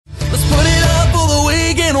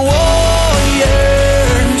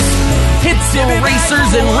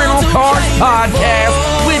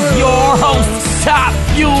podcast with your host, Top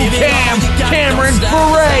Fuel Cam, Cameron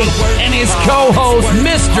Bure, and his co-host,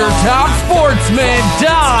 Mr. Top Sportsman,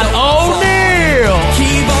 Don O'Neill.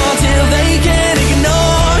 Keep on till they can't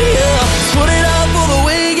ignore you. Put it up for the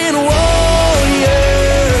Wigan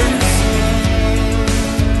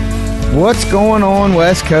Warriors. What's going on,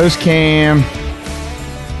 West Coast Cam?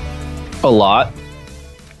 A lot.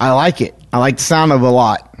 I like it. I like the sound of a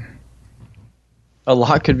lot. A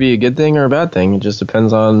lot could be a good thing or a bad thing. It just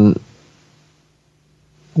depends on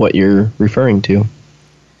what you're referring to.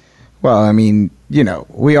 Well, I mean, you know,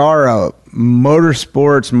 we are a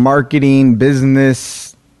motorsports marketing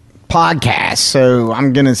business podcast. So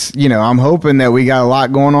I'm hoping that we got a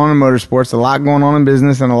lot going on in motorsports, a lot going on in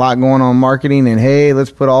business, and a lot going on in marketing. And hey,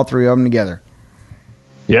 let's put all three of them together.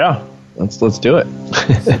 Yeah, let's do it.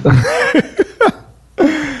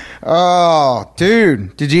 Oh,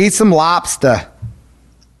 dude, did you eat some lobster?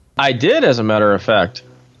 I did, as a matter of fact.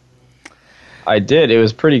 I did. It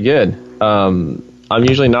was pretty good. I'm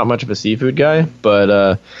usually not much of a seafood guy,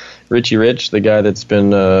 but Richie Rich, the guy that's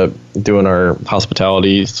been doing our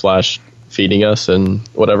hospitality / feeding us and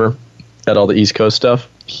whatever at all the East Coast stuff,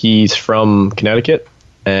 he's from Connecticut,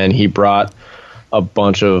 and he brought a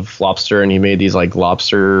bunch of lobster, and he made these like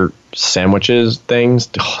lobster sandwiches things.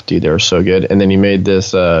 Oh, dude, they were so good. And then he made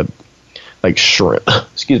this like shrimp,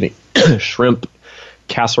 shrimp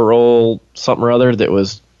casserole something or other that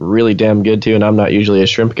was really damn good too. And I'm not usually a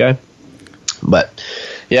shrimp guy, but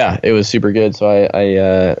yeah, it was super good. So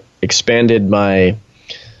I expanded my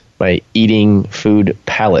eating food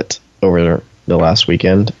palate over the last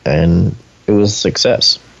weekend, and it was a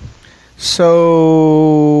success.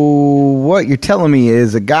 So what you're telling me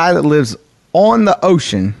is a guy that lives on the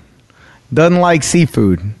ocean, doesn't like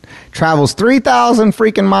seafood, travels 3,000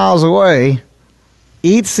 freaking miles away,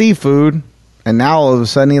 eats seafood, and now all of a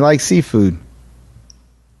sudden he likes seafood.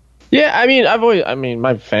 Yeah, I mean,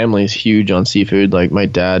 my family's huge on seafood. Like my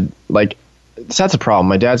dad, that's a problem.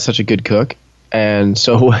 My dad's such a good cook, and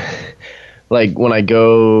so like when I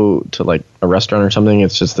go to like a restaurant or something,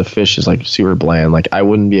 it's just the fish is like super bland. Like I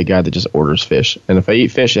wouldn't be a guy that just orders fish. And if I eat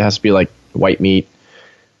fish, it has to be like white meat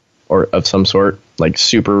or of some sort, like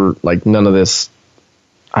super, like none of this.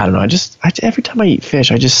 I don't know. I every time I eat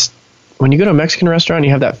fish, when you go to a Mexican restaurant and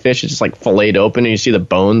you have that fish, it's just like filleted open and you see the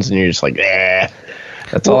bones and you're just like, eh.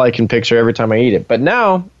 That's all I can picture every time I eat it. But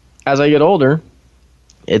now, as I get older,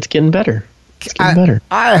 it's getting better.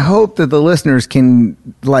 I hope that the listeners can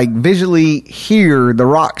like visually hear the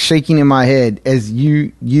rock shaking in my head as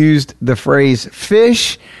you used the phrase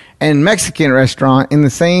fish and Mexican restaurant in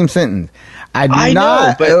the same sentence. I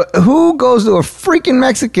know, but who goes to a freaking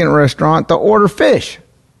Mexican restaurant to order fish?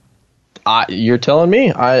 You're telling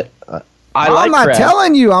me. I'm not crab.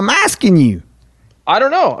 telling you. I'm asking you. I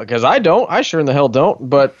don't know, because I don't. I sure in the hell don't.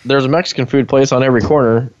 But there's a Mexican food place on every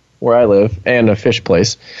corner where I live, and a fish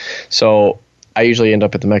place. So I usually end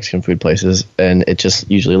up at the Mexican food places, and it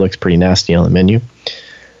just usually looks pretty nasty on the menu.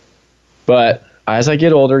 But as I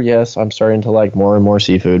get older, yes, I'm starting to like more and more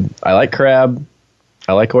seafood. I like crab.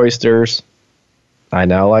 I like oysters. I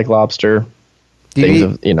now like lobster.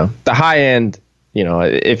 The high end,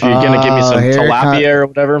 if you're going to give me some tilapia or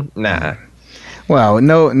whatever, nah. Well,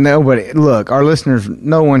 nobody. Look, our listeners,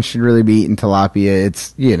 no one should really be eating tilapia.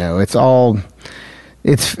 It's, it's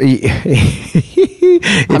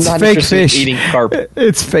I'm not fake fish. Eating carp.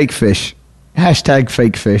 It's fake fish. #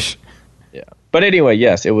 fake fish. Yeah. But anyway,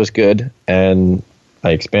 yes, it was good, and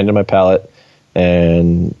I expanded my palate,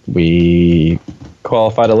 and we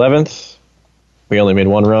qualified 11th. We only made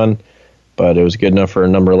one run, but it was good enough for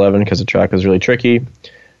number 11 because the track was really tricky.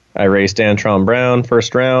 I raced Antron Brown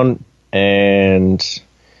first round, and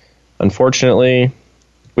unfortunately,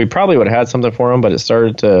 we probably would have had something for him, but it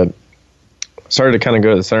started to kind of go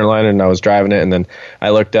to the center line, and I was driving it, and then I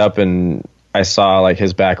looked up and I saw like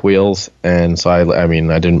his back wheels, and so I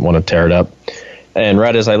didn't want to tear it up. And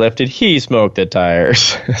right as I lifted, he smoked the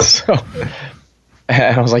tires. So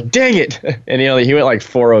and I was like, dang it. And he went like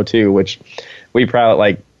 402, which we probably,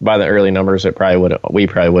 like, by the early numbers, we probably would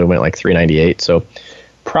have went like 398. So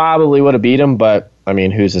probably would have beat him, but I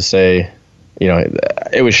mean, who's to say?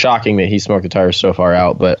 It was shocking that he smoked the tires so far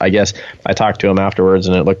out, but I guess I talked to him afterwards,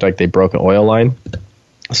 and it looked like they broke an oil line.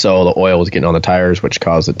 So the oil was getting on the tires, which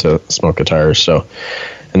caused it to smoke the tires. So,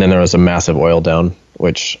 and then there was a massive oil down,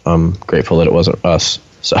 which I'm grateful that it wasn't us.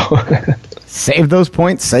 So save those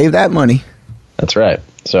points, save that money. That's right.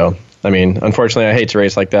 So, I mean, unfortunately, I hate to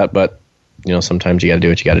race like that, but sometimes you got to do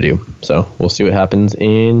what you got to do. So we'll see what happens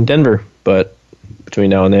in Denver. But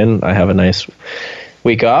between now and then, I have a nice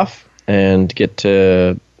week off and get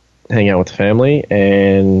to hang out with the family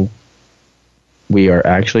and we are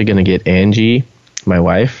actually going to get Angie, my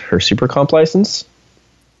wife, her Super Comp license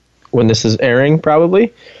when this is airing,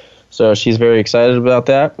 probably. So she's very excited about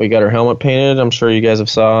that. We got her helmet painted. I'm sure you guys have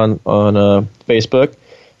saw on Facebook.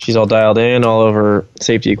 She's all dialed in, all of her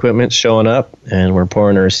safety equipment showing up, and we're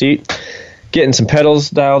pouring her a seat, getting some pedals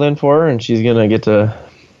dialed in for her, and she's going to get to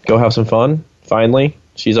go have some fun, finally.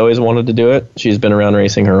 She's always wanted to do it. She's been around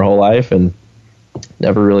racing her whole life and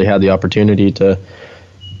never really had the opportunity to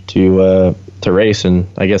race. And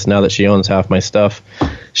I guess now that she owns half my stuff,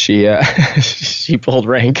 she she pulled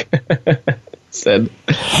rank. Said,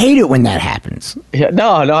 hate it when that happens. Yeah, no,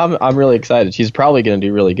 I'm really excited. She's probably going to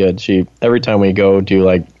do really good. Every time we go do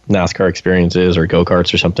like NASCAR experiences or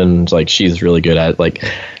go-karts or something, it's like she's really good at it. Like,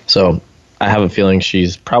 so I have a feeling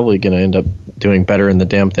she's probably going to end up doing better in the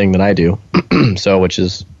damn thing than I do. So, which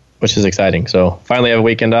is exciting. So finally have a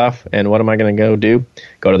weekend off, and what am I going to go do?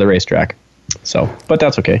 Go to the racetrack. So, but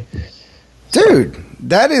that's okay. Dude,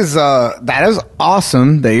 that is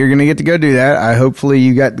awesome that you're going to get to go do that. Hopefully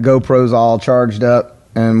you got the GoPros all charged up,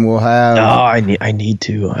 and we'll have. No, I need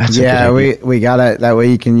to. That's we got it. That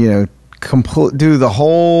way you can do the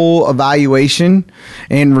whole evaluation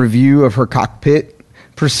and review of her cockpit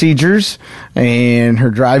procedures and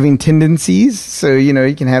her driving tendencies. So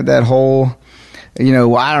you can have that whole. I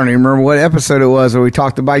don't even remember what episode it was where we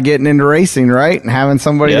talked about getting into racing, right? And having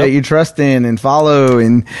somebody that you trust in and follow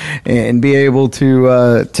and be able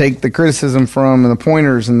to take the criticism from and the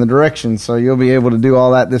pointers and the directions. So you'll be able to do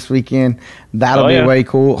all that this weekend. That'll be way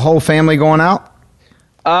cool. Whole family going out?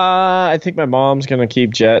 I think my mom's going to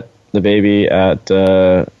keep Jet, the baby, at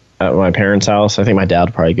my parents' house. I think my dad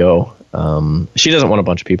will probably go. She doesn't want a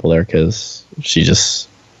bunch of people there because she just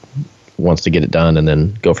wants to get it done and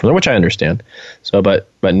then go from there, which I understand. So, but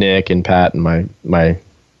Nick and Pat and my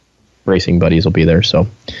racing buddies will be there, so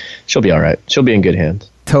she'll be all right. She'll be in good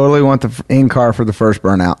hands. Totally want the in-car for the first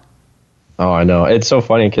burnout. Oh, I know. It's so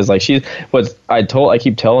funny because like I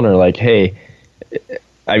keep telling her like, hey,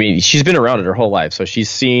 I mean, she's been around it her whole life, so she's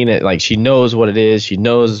seen it. Like, she knows what it is. She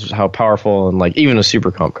knows how powerful and like even a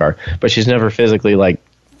super comp car, but she's never physically like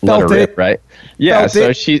let her rip, right? Yeah,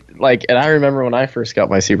 so she like, and I remember when I first got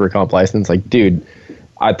my super comp license, like, dude,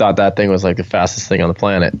 I thought that thing was like the fastest thing on the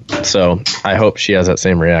planet. So I hope she has that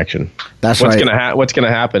same reaction. That's what's right. What's gonna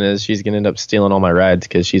happen is she's gonna end up stealing all my rides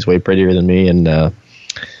because she's way prettier than me,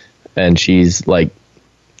 and she's like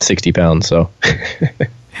 60 pounds. So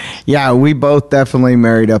yeah, we both definitely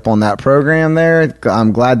married up on that program there.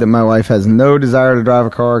 I'm glad that my wife has no desire to drive a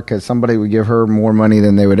car because somebody would give her more money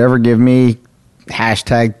than they would ever give me.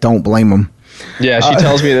 # don't blame them. Yeah, she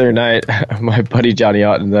tells me the other night, my buddy Johnny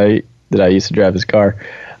Otten that I used to drive his car,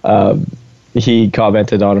 he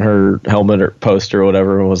commented on her helmet or post or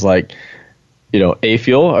whatever and was like, A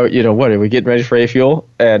fuel, or what, are we getting ready for A fuel?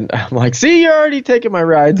 And I'm like, see, you're already taking my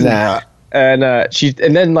rides. Nah. And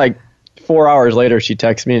then like 4 hours later, she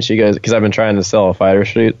texts me and she goes, because I've been trying to sell a fire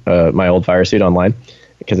suit, my old fire suit online,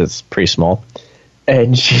 because it's pretty small.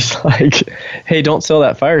 And she's like, hey, don't sell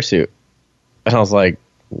that fire suit. And I was like,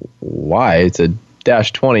 why? It's a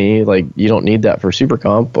 -20. Like, you don't need that for super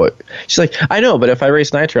comp. But she's like, I know, but if I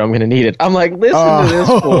race nitro, I'm going to need it. I'm like, listen to this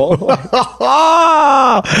fool.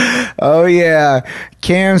 Oh, yeah.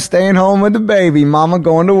 Cam staying home with the baby. Mama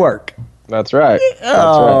going to work. That's right.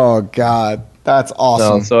 Right. God. That's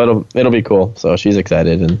awesome. No, so it'll be cool. So she's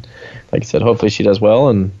excited. And like I said, hopefully she does well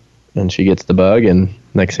and she gets the bug. And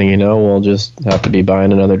next thing you know, we'll just have to be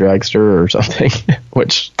buying another dragster or something,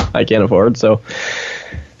 which I can't afford. So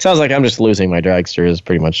sounds like I'm just losing my dragster is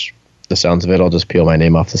pretty much the sounds of it. I'll just peel my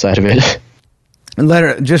name off the side of it. And let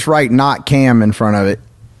her just write "not Cam" in front of it.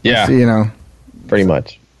 Yeah. So, pretty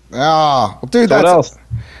much. Oh, well, dude,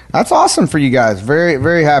 that's awesome for you guys. Very,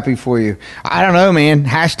 very happy for you. I don't know, man.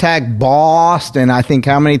 # Boston. I think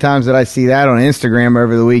how many times did I see that on Instagram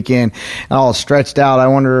over the weekend? All stretched out. I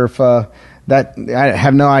wonder if I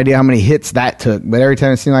have no idea how many hits that took. But every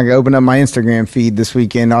time it seemed like I opened up my Instagram feed this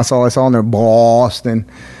weekend, that's all I saw on there. Boston.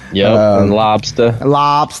 Yep, and lobster.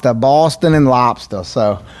 Boston and lobster.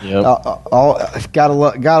 So, yep. Gotta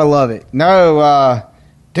love it. No,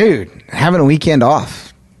 dude, having a weekend off.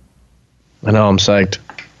 I know, I'm psyched.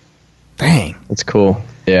 Dang. It's cool.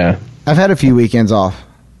 Yeah. I've had a few weekends off.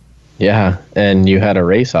 Yeah, and you had a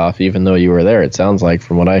race off even though you were there, it sounds like,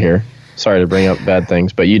 from what I hear. Sorry to bring up bad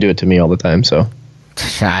things, but you do it to me all the time, so.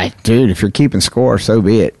 Dude, if you're keeping score, so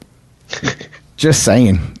be it. Just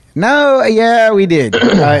saying. No, yeah, we did.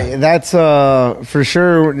 That's for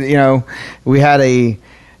sure. We had a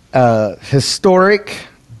historic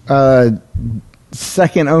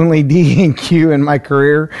second only D&Q in my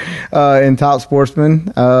career in Top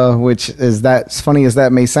Sportsman, which is as funny as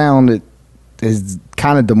that may sound. is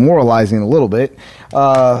kind of demoralizing a little bit.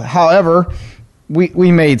 However,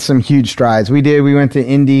 we made some huge strides. We did. We went to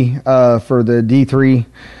Indy for the D3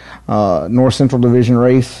 North Central Division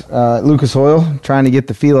race at Lucas Oil, trying to get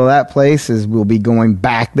the feel of that place, as we'll be going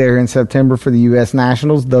back there in September for the U.S.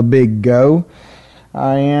 Nationals, the big go.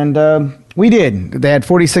 And we did. They had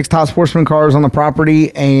 46 top sportsman cars on the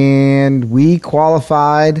property, and we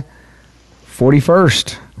qualified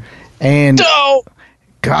 41st. And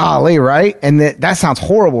golly, right? And that sounds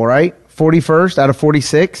horrible, right? 41st out of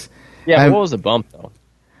 46. Yeah, but what was the bump, though?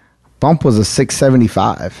 Bump was a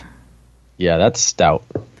 675. Yeah, that's stout.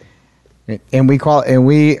 And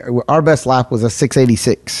our best lap was a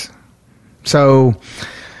 686. So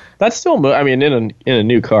that's still, I mean, in a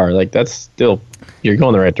new car, like that's still, you're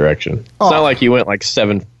going the right direction. It's not like you went like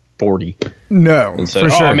 740. No, and said, for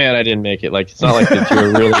sure. Oh man, I didn't make it. Like it's not like that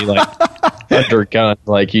you're really like undergun.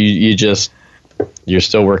 Like you're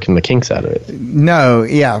still working the kinks out of it. No,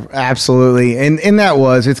 yeah, absolutely. And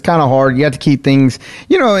it's kind of hard. You have to keep things,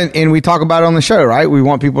 and we talk about it on the show, right? We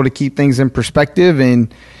want people to keep things in perspective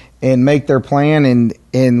and make their plan.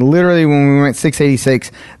 And literally when we went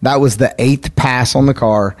 686, that was the 8th pass on the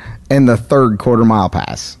car and the 3rd quarter mile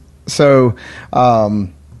pass. So,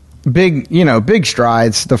 big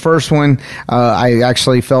strides. The first one, I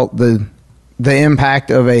actually felt the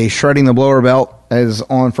impact of a shredding the blower belt as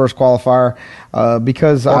on first qualifier,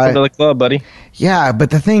 because welcome to the club, buddy. Yeah,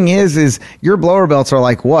 but the thing is your blower belts are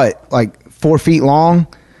like what? Like 4 feet long?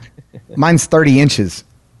 Mine's 30 inches.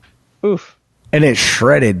 Oof. And it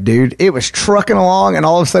shredded, dude. It was trucking along, and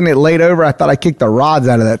all of a sudden it laid over. I thought I kicked the rods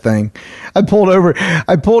out of that thing. I pulled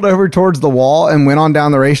over towards the wall and went on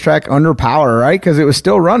down the racetrack under power, right? Because it was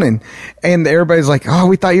still running. And everybody's like, oh,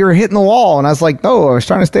 we thought you were hitting the wall. And I was like, no, I was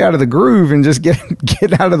trying to stay out of the groove and just get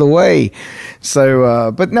out of the way.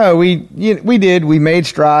 So, but no, we did. We made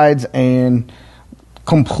strides and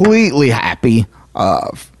completely happy.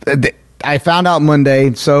 I found out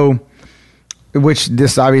Monday, which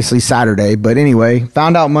this is obviously Saturday, but anyway,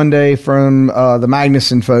 found out Monday from the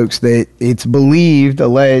Magnuson folks that it's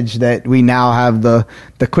alleged that we now have the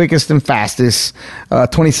quickest and fastest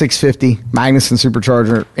 2650 Magnuson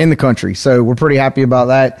supercharger in the country. So we're pretty happy about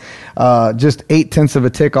that. Just 0.8 of a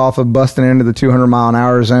tick off of busting into the 200 mile an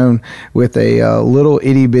hour zone with a little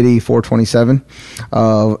itty bitty 427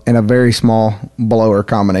 and a very small blower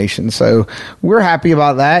combination. So we're happy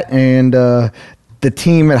about that. And the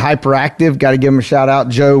team at Hyperactive, got to give them a shout out.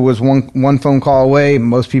 Joe was one phone call away.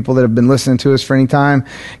 Most people that have been listening to us for any time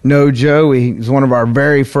know Joe. He was one of our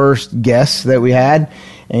very first guests that we had.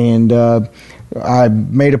 And I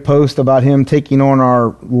made a post about him taking on our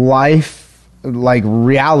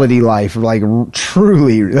reality life, like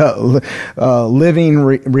truly living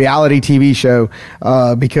reality TV show,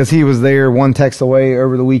 because he was there one text away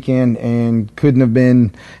over the weekend and couldn't have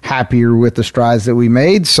been happier with the strides that we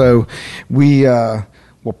made. So we'll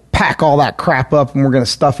pack all that crap up and we're going to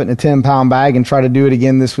stuff it in a 10-pound bag and try to do it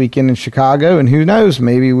again this weekend in Chicago. And who knows,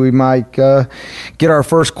 maybe we might get our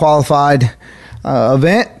first qualified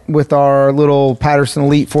event with our little Patterson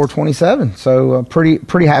Elite 427. So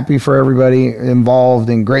pretty happy for everybody involved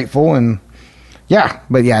and grateful. And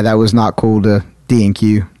that was not cool to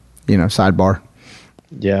D&Q, sidebar.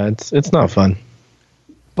 Yeah, it's not fun.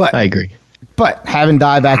 But I agree. But having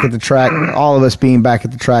Di back at the track, all of us being back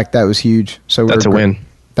at the track, that was huge. So that's a win.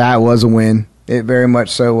 That was a win. It very much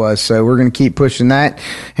so was. So we're going to keep pushing that,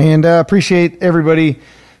 and appreciate everybody's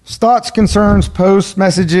thoughts, concerns, posts,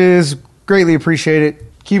 messages. Greatly appreciate it.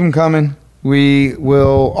 Keep them coming. We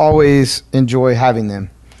will always enjoy having them.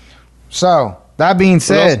 So, that being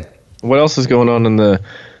said, what else is going on in the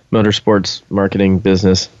motorsports marketing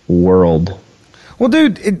business world? Well,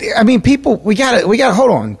 dude, people, we gotta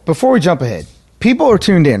hold on before we jump ahead. People are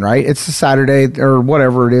tuned in, right? It's a Saturday or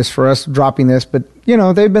whatever it is for us dropping this, but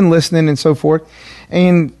they've been listening and so forth.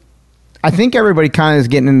 And I think everybody kind of is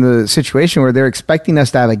getting in the situation where they're expecting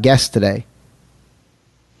us to have a guest today.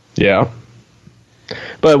 Yeah.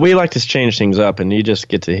 But we like to change things up, and you just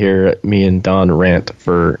get to hear me and Don rant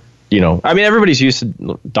for, everybody's used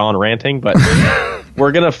to Don ranting, but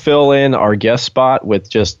we're going to fill in our guest spot with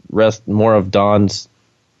just more of Don's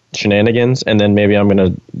shenanigans, and then maybe I'm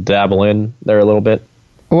going to dabble in there a little bit.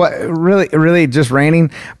 What, really just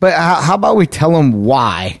ranting? But how about we tell them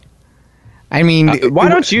why? Why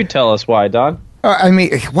don't you tell us why, Don?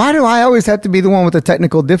 Why do I always have to be the one with the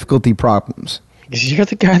technical difficulty problems? Because you're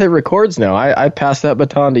the guy that records now. I passed that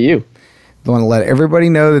baton to you. I want to let everybody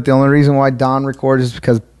know that the only reason why Don records is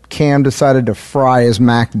because Cam decided to fry his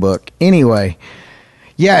MacBook. Anyway,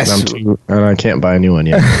 yes. And I can't buy a new one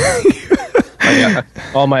yet.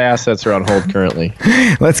 All my assets are on hold currently.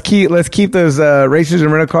 Let's keep those Racers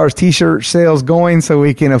and Rental Cars t-shirt sales going so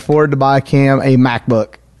we can afford to buy Cam a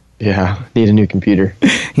MacBook. Yeah, need a new computer.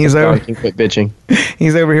 He's I over. can quit bitching.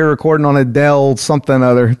 He's over here recording on a Dell something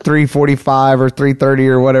other 345 or 330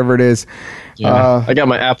 or whatever it is. Yeah, I got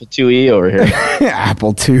my Apple IIe over here.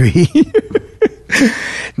 Apple IIe.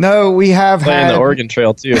 No, we have Playing had the Oregon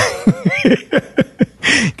Trail too.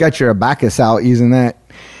 got your Abacus out using that.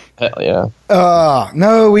 Hell yeah.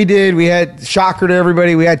 No, we did. We had shocker to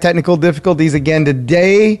everybody. We had technical difficulties again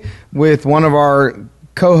today with one of our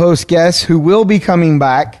co-host guests who will be coming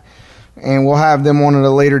back, and we'll have them on at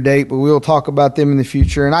a later date, but we'll talk about them in the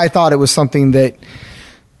future. And I thought it was something that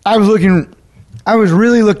I was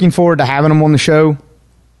really looking forward to having them on the show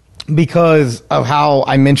because of how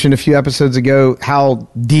I mentioned a few episodes ago how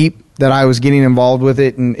deep that I was getting involved with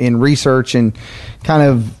it in research and kind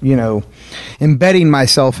of, embedding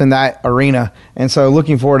myself in that arena. And so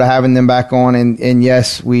looking forward to having them back on. And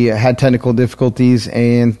yes, we had technical difficulties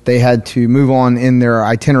and they had to move on in their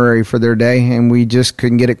itinerary for their day, and we just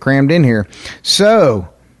couldn't get it crammed in here. So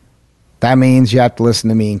that means you have to listen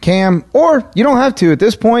to me and Cam, or you don't have to at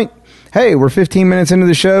this point. Hey, we're 15 minutes into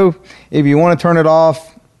the show. If you want to turn it off,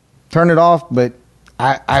 but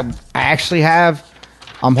I actually have,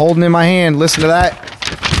 I'm holding in my hand, listen to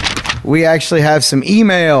that. We actually have some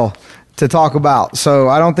email to talk about. So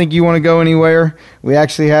I don't think you want to go anywhere. We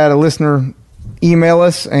actually had a listener email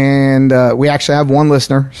us, and we actually have one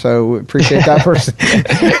listener, so we appreciate that person.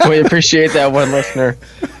 We appreciate that one listener.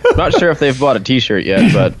 Not sure if they've bought a t-shirt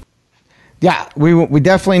yet, but yeah, we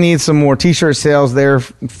definitely need some more t-shirt sales there.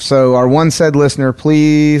 So our one said listener,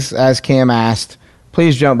 please, as Cam asked,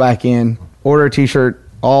 please jump back in, order a t-shirt.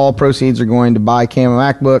 All proceeds are going to buy Cam a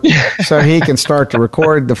MacBook so he can start to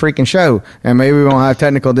record the freaking show, and maybe we won't have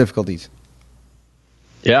technical difficulties.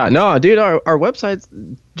 yeah, no, dude, our website's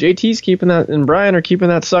JT's keeping that, and Brian are keeping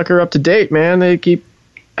that sucker up to date, man. They keep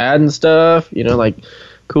adding stuff, like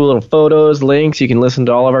cool little photos, links. You can listen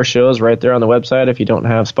to all of our shows right there on the website if you don't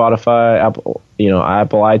have Spotify, Apple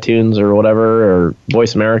iTunes or whatever, or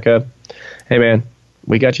Voice America. Hey, man,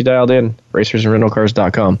 we got you dialed in,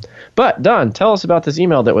 racersandrentalcars.com. But, Don, tell us about this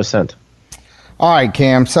email that was sent. All right,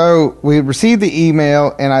 Cam. So we received the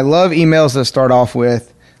email, and I love emails that start off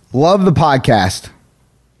with, love the podcast.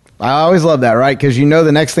 I always love that, right? Because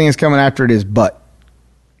the next thing is coming after it is but.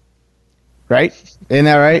 Right? Isn't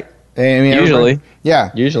that right? Usually.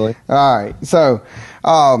 Yeah. Usually. All right. So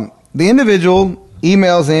the individual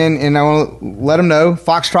emails in, and I want to let them know,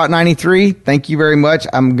 Foxtrot93, thank you very much.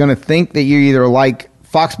 I'm going to think that you either like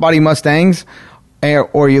Fox Body Mustangs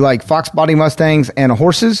or you like Fox Body Mustangs and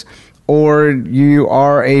horses, or you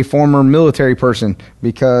are a former military person,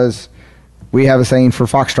 because we have a saying for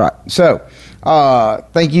Foxtrot. So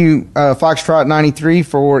thank you, Foxtrot93,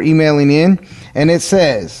 for emailing in. And it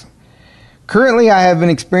says, currently I have been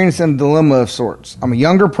experiencing a dilemma of sorts. I'm a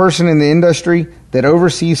younger person in the industry that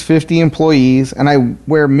oversees 50 employees, and I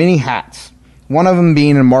wear many hats, one of them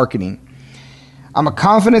being in marketing. I'm a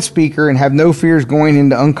confident speaker and have no fears going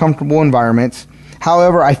into uncomfortable environments.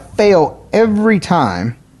 However, I fail every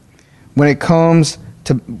time when it comes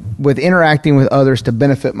with interacting with others to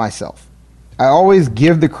benefit myself. I always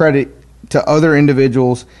give the credit to other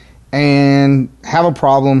individuals and have a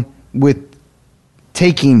problem with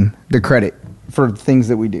taking the credit for the things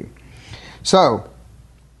that we do. So,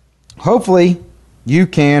 hopefully, you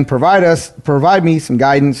can provide me some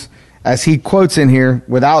guidance, as he quotes in here,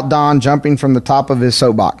 without Don jumping from the top of his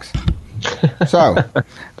soapbox. So, want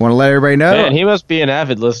to let everybody know. Man, he must be an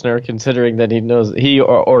avid listener, considering that he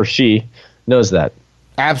or she knows that.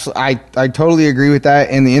 Absolutely, I totally agree with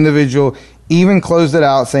that. And the individual even closed it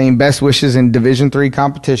out saying, "Best wishes in Division III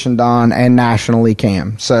competition, Don, and nationally,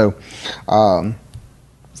 Cam." So,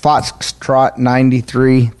 Foxtrot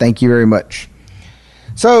 93, thank you very much.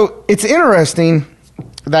 So it's interesting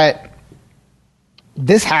that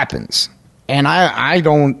this happens, and I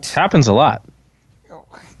don't. Happens a lot.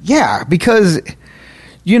 Yeah, because,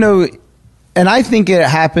 and I think it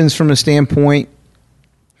happens from a standpoint,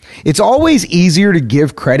 it's always easier to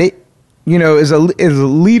give credit, as a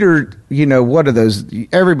leader, what are those?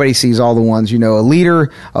 Everybody sees all the ones, a leader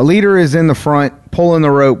is in the front pulling the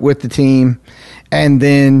rope with the team, and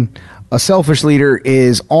then a selfish leader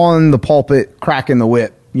is on the pulpit cracking the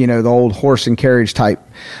whip, the old horse and carriage type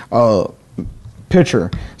picture.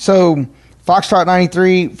 So Foxtrot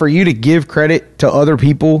 93, for you to give credit to other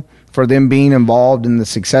people for them being involved in the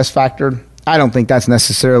success factor, I don't think that's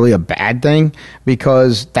necessarily a bad thing,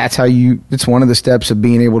 because that's it's one of the steps of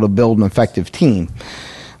being able to build an effective team.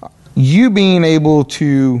 You being able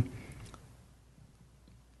to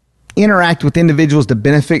interact with individuals to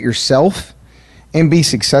benefit yourself and be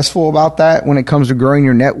successful about that when it comes to growing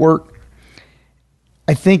your network,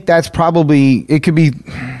 I think that's probably, it could be,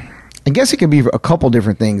 I guess it could be a couple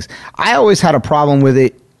different things. I always had a problem with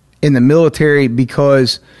it in the military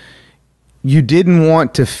because you didn't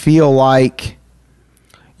want to feel like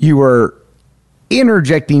you were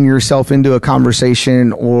interjecting yourself into a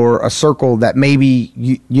conversation or a circle that maybe,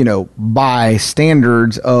 you know, by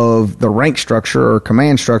standards of the rank structure or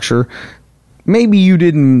command structure, maybe you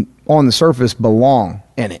didn't on the surface belong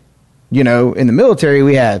in it. You know, in the military,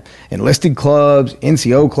 we have enlisted clubs,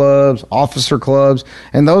 NCO clubs, officer clubs,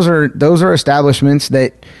 and those are establishments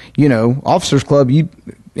that, you know, officers club,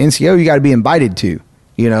 NCO, you got to be invited to.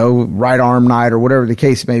 You know, right arm night or whatever the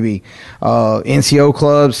case may be. NCO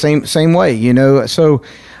clubs, same way. You know, so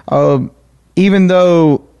even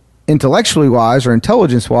though intellectually wise or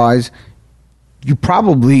intelligence wise, you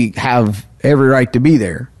probably have every right to be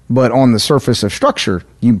there, but on the surface of structure,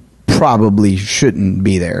 you probably shouldn't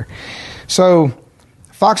be there. So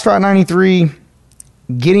Foxtrot 93,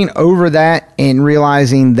 getting over that and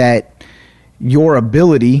realizing that your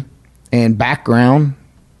ability and background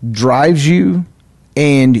drives you,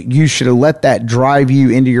 and you should let that drive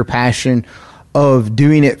you into your passion of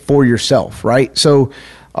doing it for yourself, right? So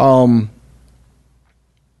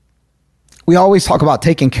we always talk about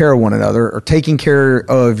taking care of one another, or taking care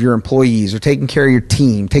of your employees, or taking care of your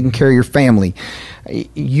team, taking care of your family.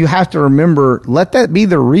 You have to remember, let that be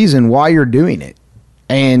the reason why you're doing it.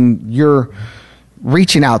 And you're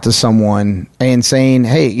reaching out to someone and saying,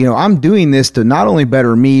 hey, you know, I'm doing this to not only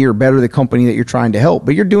better me or better the company that you're trying to help,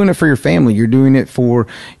 but you're doing it for your family. You're doing it for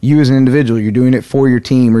you as an individual. You're doing it for your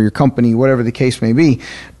team or your company, whatever the case may be,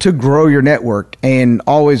 to grow your network. And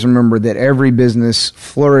always remember that every business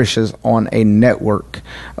flourishes on a network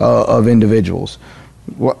of individuals.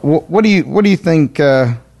 What do you think?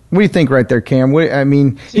 What do you think right there, Cam? I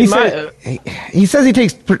mean, he says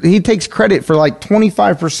he takes credit for like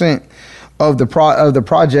 25% of the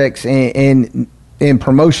projects and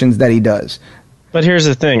promotions that he does. But here's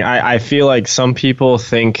the thing. I feel like some people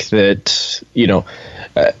think that, you know,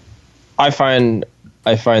 I find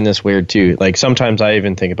this weird too. Like sometimes I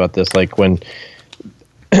even think about this, like when,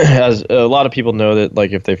 as a lot of people know that,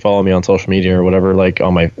 like if they follow me on social media or whatever, like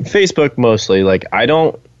on my Facebook mostly, like I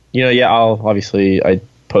don't, you know, I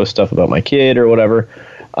post stuff about my kid or whatever.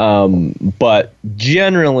 But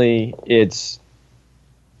generally it's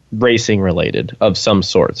racing related of some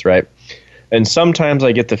sorts, right? And sometimes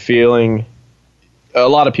I get the feeling, a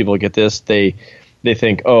lot of people get this, they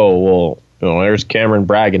think, oh, well, you know, there's Cameron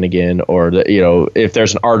bragging again, or you know, if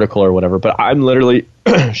there's an article or whatever. But I'm literally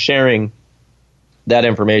sharing that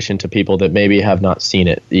information to people that maybe have not seen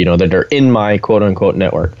it, you know, that are in my quote unquote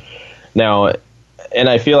network. Now, and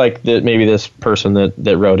I feel like that maybe this person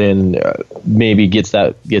that wrote in maybe gets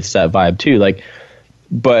that vibe too, like.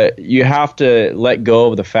 But you have to let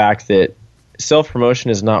go of the fact that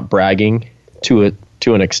self-promotion is not bragging to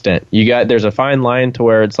an extent. There's a fine line to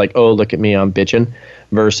where it's like, oh, look at me, I'm bitching,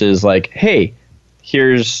 versus like, hey,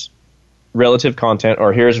 here's relative content,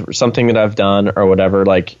 or here's something that I've done or whatever,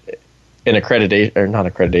 like an accreditation, or not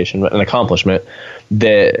accreditation, but an accomplishment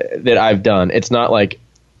that I've done. It's not like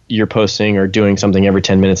you're posting or doing something every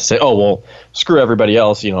 10 minutes to say, oh, well, screw everybody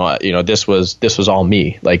else. You know, this was all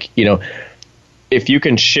me. Like, you know, if you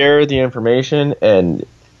can share the information and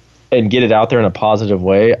get it out there in a positive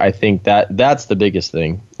way, I think that's the biggest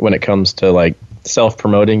thing when it comes to like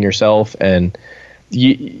self-promoting yourself. And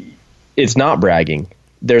it's not bragging.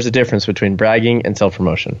 There's a difference between bragging and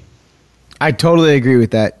self-promotion. I totally agree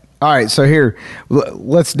with that. All right, so here,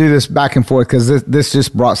 let's do this back and forth, because this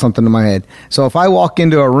just brought something to my head. So if I walk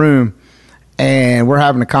into a room and we're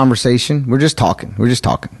having a conversation, we're just talking,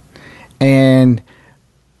 and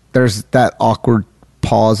there's that awkward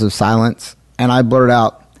pause of silence, and I blurt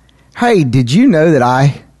out, hey, did you know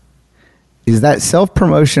that is that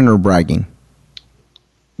self-promotion or bragging?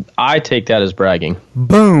 I take that as bragging.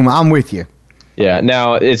 Boom, I'm with you. Yeah,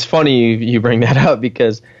 now it's funny you bring that up,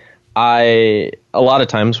 because a lot of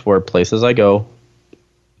times where places I go,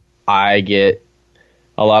 I get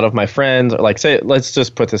a lot of my friends, like say, let's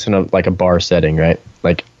just put this in a bar setting, right?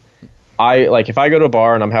 Like if I go to a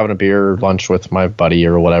bar and I'm having a beer or lunch with my buddy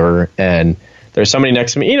or whatever, and there's somebody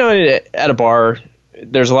next to me, you know, at a bar,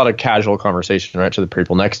 there's a lot of casual conversation, right, to the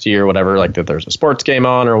people next to you or whatever, like that there's a sports game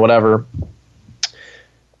on or whatever.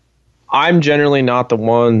 I'm generally not the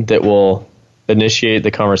one that will initiate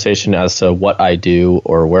the conversation as to what I do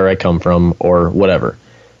or where I come from or whatever.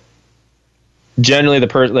 Generally, the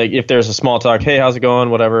person, like if there's a small talk, hey, how's it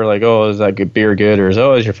going, whatever, like, oh, is that good beer good, or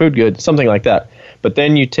is your food good, something like that. But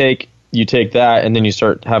then you take you take that and then you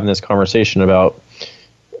start having this conversation about,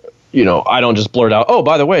 I don't just blurt out, oh,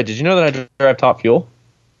 by the way, did you know that I drive Top Fuel?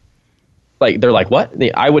 Like, they're like, what?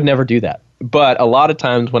 I would never do that. But a lot of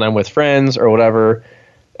times when I'm with friends or whatever,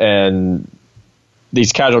 and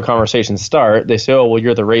these casual conversations start, they say, oh, well,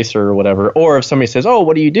 you're the racer or whatever. Or if somebody says, oh,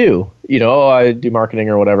 what do you do? Oh, I do marketing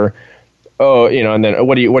or whatever. Oh, and then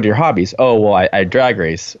what are your hobbies? Oh, well, I drag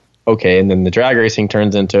race. Okay. And then the drag racing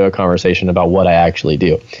turns into a conversation about what I actually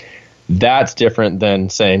do. That's different than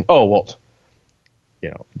saying, oh, well,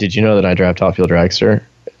 did you know that I drive Top Fuel Dragster?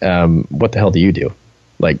 What the hell do you do?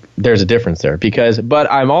 Like, there's a difference there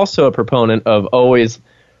but I'm also a proponent of always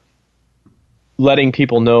letting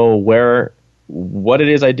people know what it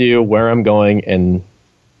is I do, where I'm going, and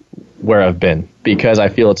where I've been, because I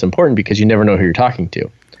feel it's important, because you never know who you're talking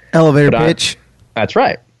to. Elevator pitch. That's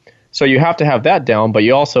right. So you have to have that down, but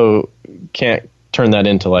you also can't turn that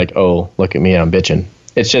into like, oh, look at me, I'm bitching.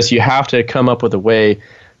 It's just, you have to come up with a way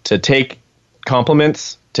to take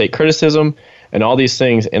compliments, take criticism, and all these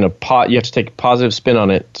things in a pot. You have to take a positive spin on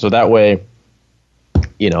it, so that way,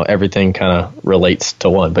 everything kind of relates to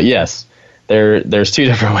one. But yes, there's two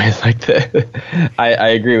different ways like that. I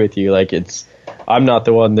agree with you. Like, I'm not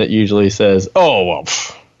the one that usually says, oh, well,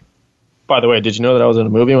 by the way, did you know that I was in a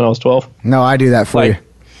movie when I was 12? No, I do that for you.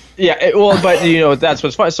 Yeah, but that's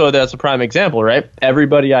what's fun. So that's a prime example, right?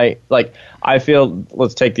 Everybody I feel,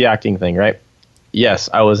 let's take the acting thing, right? Yes,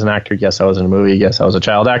 I was an actor. Yes, I was in a movie. Yes, I was a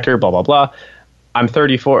child actor, blah, blah, blah. I'm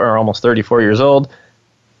 34 or almost 34 years old.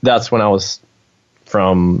 That's when I was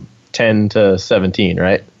from 10 to 17,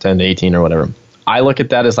 right? 10 to 18 or whatever. I look at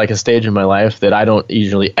that as like a stage in my life that I don't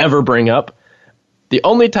usually ever bring up. The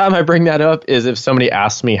only time I bring that up is if somebody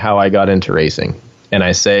asks me how I got into racing, and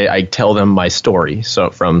I tell them my story. So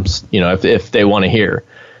from, if they want to hear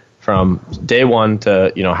from day one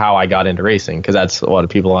to, how I got into racing, because that's a lot of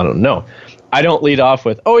people I don't know. I don't lead off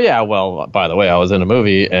with, oh yeah, well, by the way, I was in a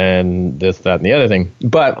movie and this, that, and the other thing.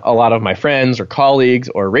 But a lot of my friends or colleagues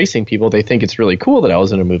or racing people, they think it's really cool that I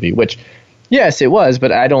was in a movie, which, yes, it was,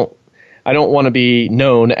 but I don't want to be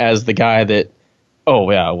known as the guy that, oh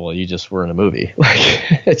yeah, well, you just were in a movie.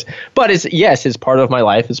 It's part of my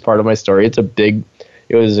life. It's part of my story.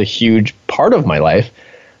 It was a huge part of my life.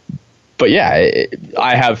 But yeah,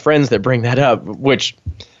 I have friends that bring that up, which,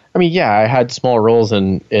 I had small roles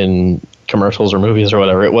in commercials or movies or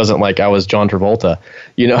whatever. It wasn't like I was John Travolta.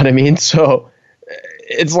 You know what I mean? So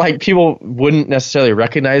it's like people wouldn't necessarily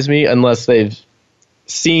recognize me unless they've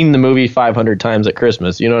seen the movie 500 times at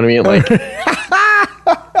Christmas. You know what I mean? Like,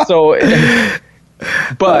 so,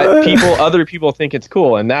 but other people think it's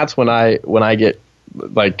cool. And that's when I get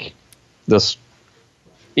like this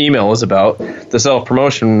email is about the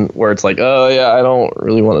self-promotion where it's like, oh yeah, I don't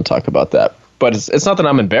really want to talk about that. But it's not that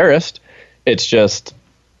I'm embarrassed. It's just,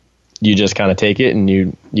 you just kind of take it and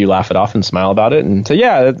you laugh it off and smile about it. And so,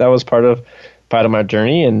 yeah, that was part of my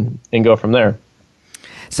journey and go from there.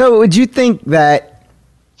 So would you think that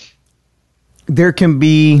there can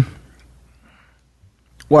be,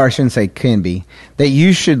 well, I shouldn't say can be, that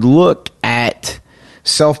you should look at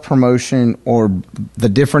self-promotion or the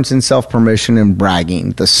difference in self-promotion and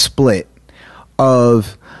bragging, the split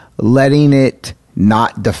of letting it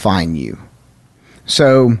not define you?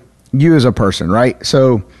 So you as a person, right?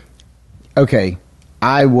 So, okay,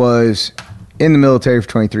 I was in the military for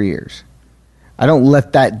 23 years. I don't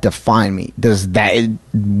let that define me.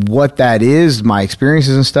 What that is, my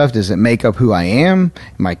experiences and stuff, does it make up who I am,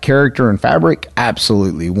 my character and fabric?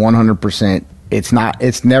 Absolutely, 100%.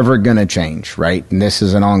 It's never going to change, right? And this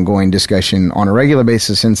is an ongoing discussion on a regular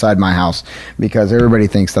basis inside my house because everybody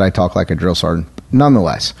thinks that I talk like a drill sergeant.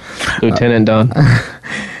 Nonetheless. Lieutenant Don.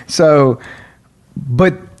 So,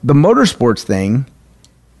 but the motorsports thing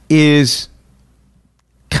is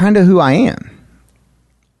kind of who I am.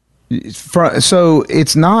 So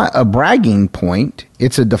it's not a bragging point.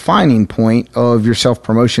 It's a defining point of your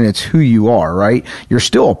self-promotion. It's who you are, right? You're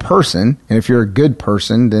still a person. And if you're a good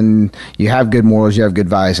person, then you have good morals, you have good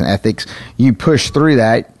values and ethics. You push through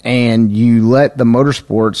that and you let the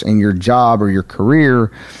motorsports and your job or your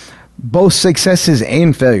career, both successes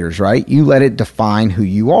and failures, right? You let it define who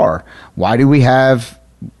you are. Why do we have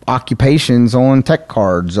occupations on tech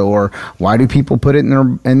cards, or why do people put it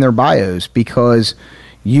in their bios? Because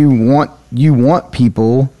you want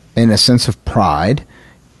people in a sense of pride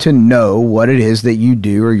to know what it is that you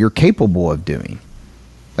do or you're capable of doing.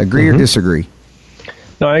 Agree or disagree?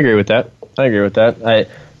 No, I agree with that.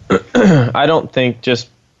 I don't think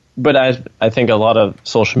but I think a lot of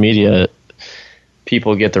social media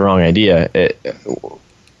people get the wrong idea.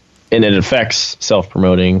 And it affects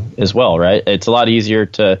self-promoting as well, right? It's a lot easier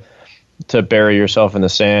to to bury yourself in the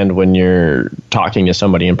sand when you're talking to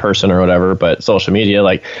somebody in person or whatever. But social media,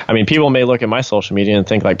 like, I mean, people may look at my social media and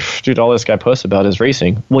think like, dude, all this guy posts about is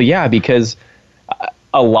racing. Well, yeah, because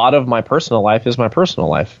a lot of my personal life is my personal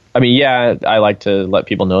life. I mean, yeah, I like to let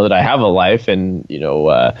people know that I have a life and, you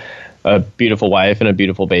know, a beautiful wife and a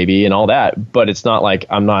beautiful baby and all that. But it's not like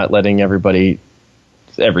I'm not letting everybody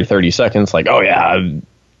every 30 seconds like, oh, yeah, I'm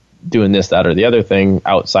doing this, that, or the other thing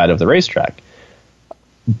outside of the racetrack.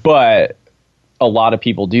 But a lot of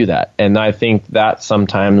people do that. And I think that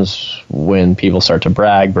sometimes when people start to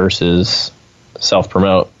brag versus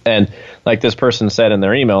self-promote. And like this person said in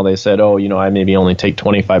their email, they said, oh, you know, I maybe only take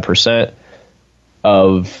 25%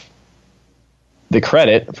 of the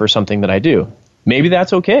credit for something that I do. Maybe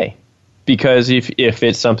that's okay. Because if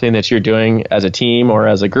it's something that you're doing as a team or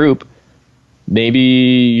as a group, maybe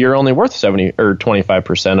you're only worth 70 or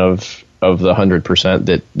 25% of the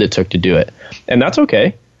 100% that took to do it. And that's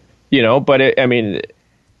okay. You know, but I mean,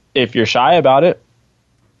 if you're shy about it,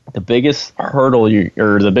 the biggest hurdle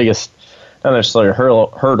not necessarily a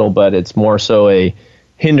hurdle, but it's more so a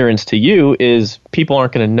hindrance to you is people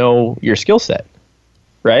aren't going to know your skill set,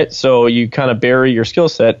 right? So you kind of bury your skill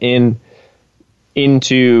set into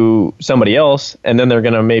somebody else, and then they're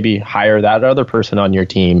going to maybe hire that other person on your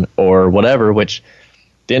team or whatever, which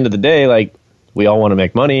at the end of the day, like, we all want to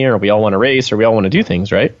make money or we all want to race or we all want to do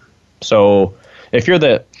things, right? So if you're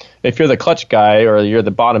the clutch guy or you're the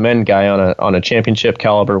bottom end guy on a championship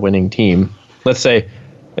caliber winning team, let's say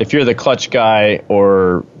if you're the clutch guy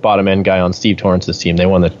or bottom end guy on Steve Torrance's team, they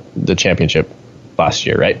won the championship last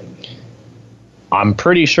year, right? I'm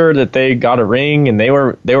pretty sure that they got a ring and they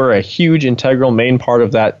were a huge integral main part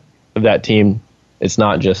of that team. It's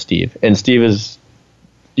not just Steve. And Steve is,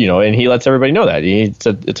 you know, and he lets everybody know that.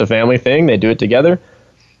 It's a family thing. They do it together.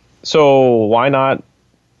 So why not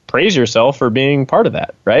praise yourself for being part of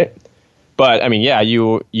that, right? But I mean, yeah,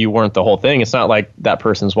 you weren't the whole thing. It's not like that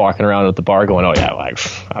person's walking around at the bar going, "Oh yeah, like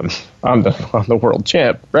I'm the world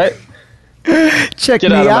champ," right? Check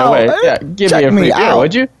Get me out of out. my way. Yeah, give me a free beer,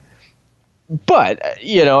 would you? But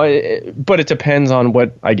you know, but it depends on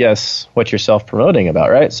what you're self-promoting about,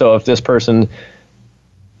 right? So if this person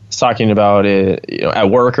is talking about it, you know, at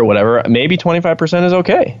work or whatever, maybe 25% is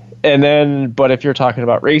okay. And then, but if you're talking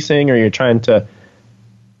about racing or you're trying to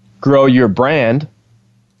grow your brand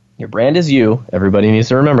is you. Everybody needs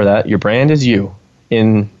to remember that. Your brand is you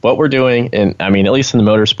in what we're doing. And I mean, at least in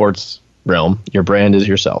the motorsports realm, your brand is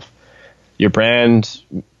yourself. Your brand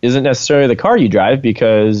isn't necessarily the car you drive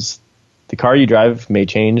because the car you drive may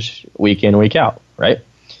change week in, week out, right?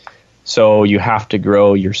 So you have to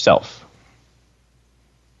grow yourself.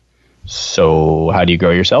 So how do you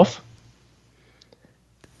grow yourself?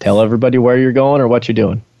 Tell everybody where you're going or what you're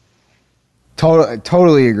doing.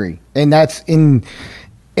 Totally agree. And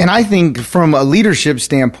and I think from a leadership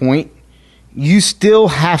standpoint, you still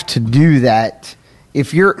have to do that.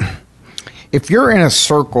 If you're in a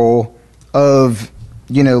circle of,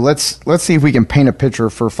 you know, let's see if we can paint a picture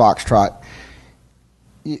for Foxtrot.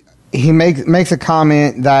 He makes a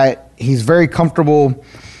comment that he's very comfortable,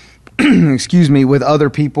 excuse me, with other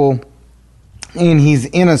people, and he's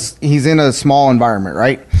in a small environment,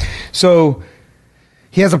 right? So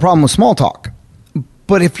he has a problem with small talk.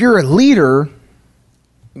 But if you're a leader,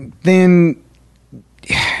 then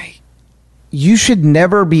you should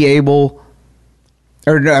never be able,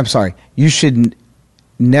 you should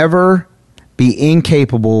never be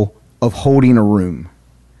incapable of holding a room.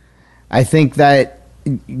 I think that,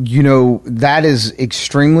 you know, that is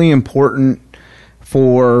extremely important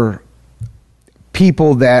for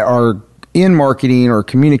people that are in marketing or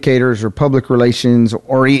communicators or public relations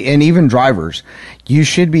and even drivers. You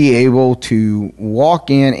should be able to walk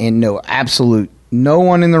in and know absolute no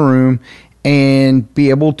one in the room and be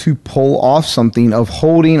able to pull off something of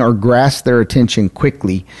holding or grasp their attention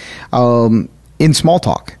quickly in small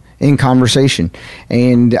talk, in conversation.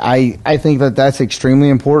 And I think that that's extremely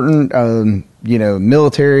important. You know,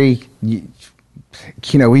 military, you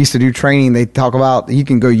know, we used to do training. They talk about, you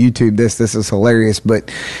can go YouTube this is hilarious,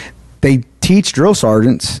 but they teach drill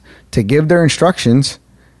sergeants to give their instructions.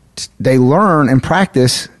 They learn and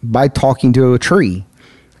practice by talking to a tree.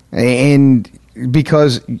 And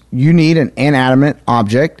because you need an inanimate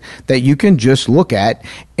object that you can just look at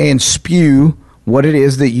and spew what it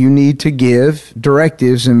is that you need to give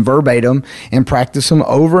directives and verbatim and practice them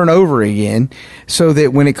over and over again so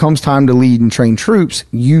that when it comes time to lead and train troops,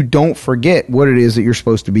 you don't forget what it is that you're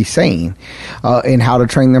supposed to be saying and how to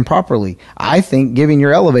train them properly. I think giving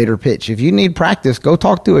your elevator pitch, if you need practice, go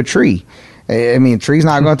talk to a tree. I mean, a tree's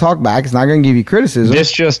not going to talk back. It's not going to give you criticism.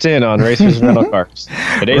 This just in on Racers and Rental Cars.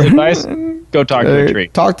 Today's advice, Go talk to a tree.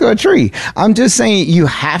 Talk to a tree. I'm just saying you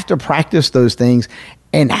have to practice those things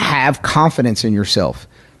and have confidence in yourself.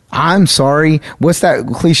 I'm sorry. What's that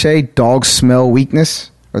cliche? Dogs smell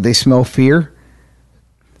weakness or they smell fear.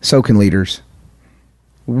 So can leaders.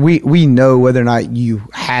 We know whether or not you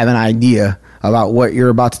have an idea about what you're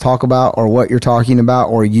about to talk about or what you're talking about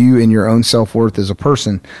or you and your own self-worth as a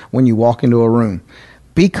person when you walk into a room.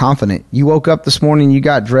 Be confident. You woke up this morning, you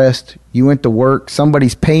got dressed, you went to work,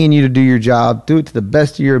 somebody's paying you to do your job. Do it to the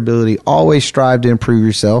best of your ability. Always strive to improve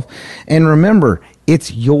yourself. And remember,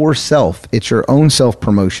 it's yourself. It's your own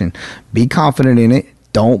self-promotion. Be confident in it.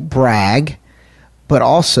 Don't brag. But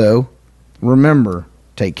also, remember,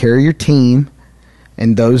 take care of your team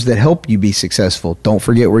and those that help you be successful. Don't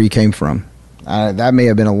forget where you came from. That may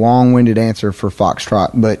have been a long-winded answer for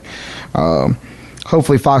Foxtrot, but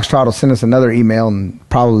hopefully Foxtrot will send us another email and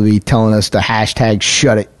probably be telling us to hashtag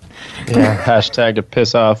shut it. Yeah, hashtag to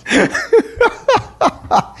piss off.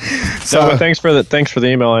 But thanks for the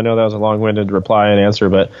email. I know that was a long-winded reply and answer,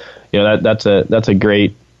 but that's a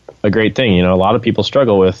great thing. A lot of people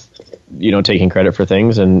struggle with taking credit for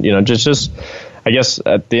things, and just I guess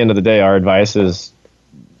at the end of the day, our advice is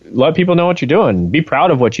let people know what you're doing. Be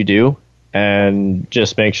proud of what you do, and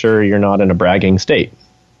just make sure you're not in a bragging state.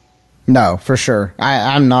 No, for sure.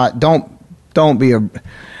 I'm not. Don't be a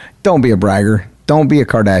bragger. Don't be a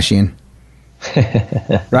Kardashian.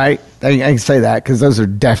 Right? I can say that because those are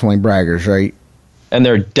definitely braggers, right? And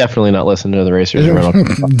they're definitely not listening to the Racers and Rental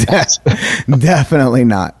podcast. Definitely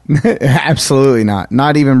not. Absolutely not.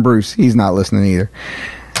 Not even Bruce. He's not listening either.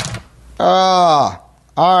 All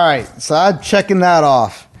right. So I'm checking that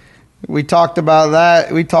off. We talked about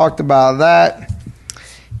that.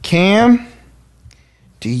 Cam,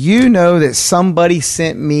 do you know that somebody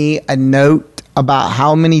sent me a note about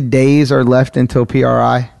how many days are left until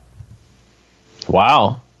PRI?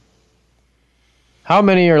 Wow. How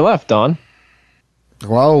many are left, Don?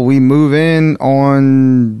 Well, we move in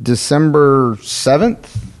on December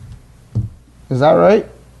 7th. Is that right?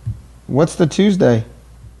 What's the Tuesday?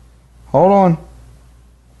 Hold on.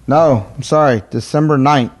 No, I'm sorry. December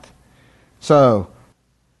 9th. So,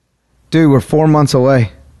 dude, we're 4 months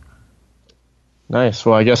away. Nice.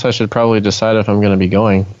 Well, I guess I should probably decide if I'm going to be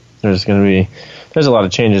going. There's a lot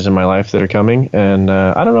of changes in my life that are coming, and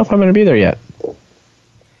I don't know if I'm going to be there yet.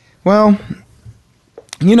 Well,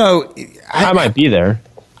 I might be there.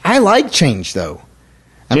 I like change, though.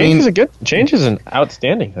 Change is an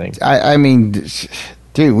outstanding thing. I mean,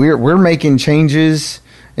 dude, we're making changes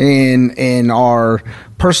in our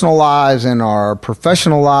personal lives and our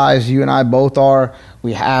professional lives. You and I both are.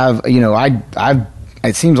 We have,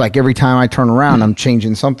 it seems like every time I turn around, I'm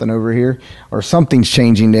changing something over here, or something's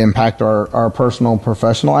changing to impact our personal and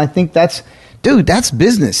professional. I think that's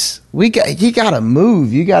business. You got to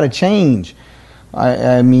move. You got to change.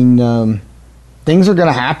 I mean, things are going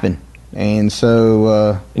to happen. And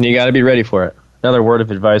so... and you got to be ready for it. Another word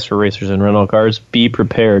of advice for racers and rental cars, be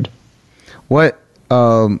prepared. What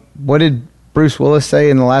did Bruce Willis say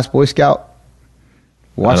in The Last Boy Scout?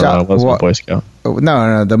 Watch out. It wasn't Boy Scout.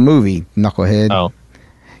 No, the movie, Knucklehead. Oh.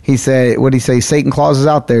 He said, what did he say? Satan Claus is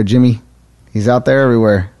out there, Jimmy. He's out there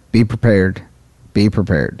everywhere. Be prepared. Be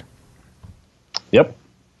prepared. Yep.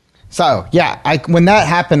 So, yeah, when that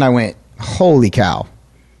happened, I went, holy cow.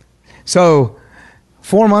 So,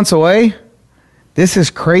 4 months away, this is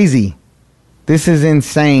crazy. This is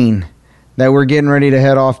insane that we're getting ready to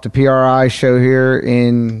head off to PRI show here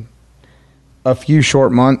in a few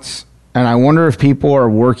short months. And I wonder if people are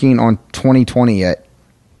working on 2020 yet.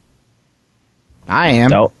 I am.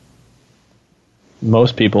 No.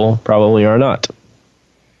 Most people probably are not.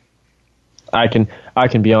 I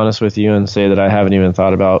can be honest with you and say that I haven't even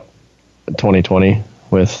thought about 2020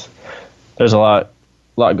 there's a lot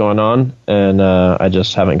going on, and I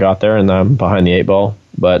just haven't got there, and I'm behind the 8 ball.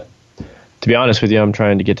 But to be honest with you, I'm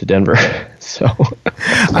trying to get to Denver. So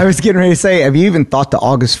I was getting ready to say, have you even thought to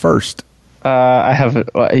August 1st? I have.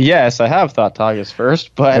 Yes, I have thought to August 1st,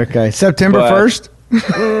 but okay, September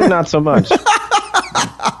 1st. Not so much.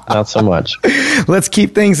 Not so much. Let's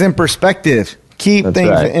keep things in perspective.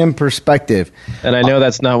 In perspective. And I know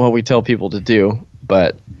that's not what we tell people to do,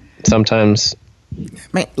 but sometimes,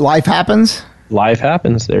 man, life happens. Life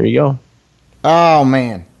happens. There you go. Oh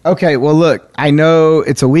man. Okay. Well, look, I know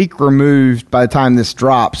it's a week removed by the time this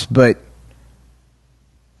drops, but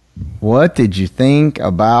what did you think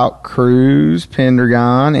about Cruz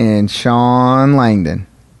Pendergon and Sean Langdon?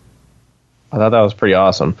 I thought that was pretty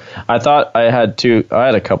awesome. I had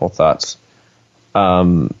a couple thoughts.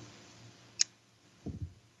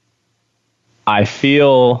 I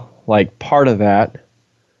feel like part of that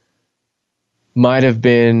might have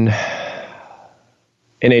been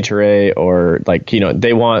NHRA or like,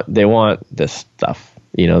 they want this stuff.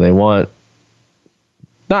 They want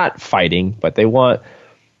not fighting, but they want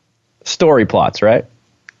story plots, right?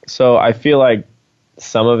 So I feel like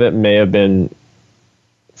some of it may have been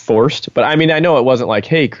forced, but I mean, I know it wasn't like,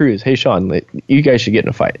 hey, Cruz, hey, Sean, you guys should get in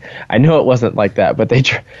a fight. I know it wasn't like that, but they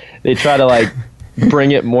try to like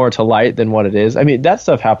bring it more to light than what it is. I mean, that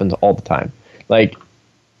stuff happens all the time. Like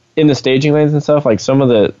in the staging lanes and stuff, like some of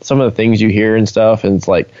the things you hear and stuff, and it's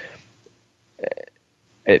like,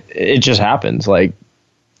 it just happens. Like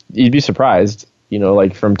you'd be surprised,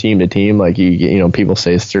 like from team to team, like people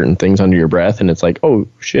say certain things under your breath and it's like, oh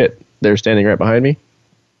shit, they're standing right behind me.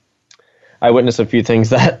 I witnessed a few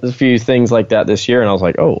things like that this year, and I was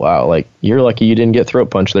like, oh wow, like you're lucky you didn't get throat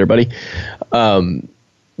punched there, buddy.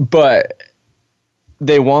 But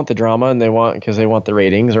they want the drama and because they want the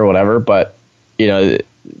ratings or whatever. But the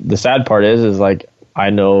sad part is like, I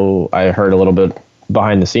heard a little bit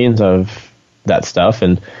behind the scenes of that stuff,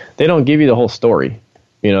 and they don't give you the whole story.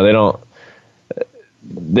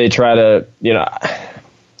 They try to,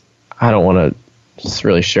 I don't want to just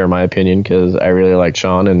really share my opinion because I really like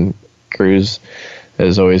Sean, and Cruz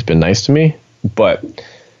has always been nice to me. But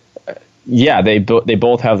yeah, they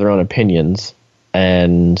both have their own opinions,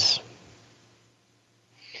 and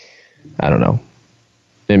I don't know.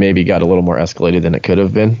 It maybe got a little more escalated than it could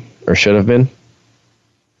have been or should have been.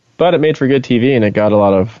 But it made for good TV, and it got a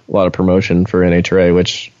lot of promotion for NHRA,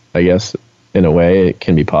 which I guess in a way it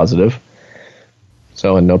can be positive.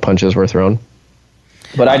 So, and no punches were thrown.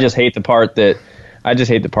 But I just hate the part that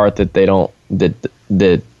they don't,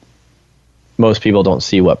 that most people don't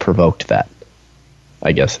see what provoked that,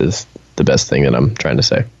 I guess is the best thing that I'm trying to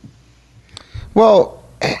say. Well,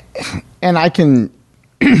 and I can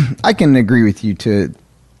agree with you to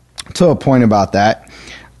a point about that.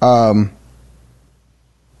 But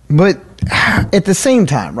at the same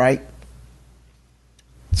time, right?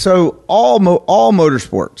 So all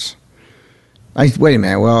motorsports. Wait a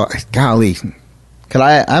minute. Well, golly,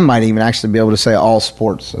 I might even actually be able to say all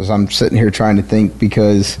sports as I'm sitting here trying to think,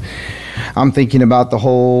 because I'm thinking about the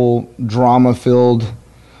whole drama-filled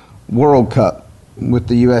World Cup with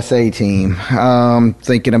the USA team.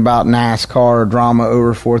 Thinking about NASCAR drama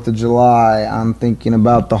over 4th of July. I'm thinking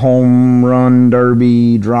about the home run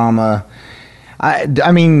derby drama.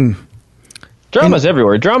 I mean, drama's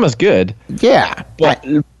everywhere. Drama's good. Yeah, but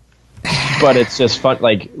it's just fun.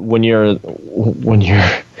 Like when you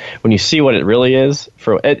see what it really is.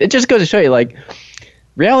 It just goes to show you, like,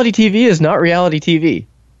 reality TV is not reality TV.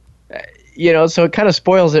 So it kind of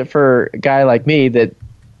spoils it for a guy like me that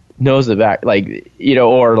knows the back, like,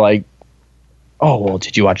 or like, oh well,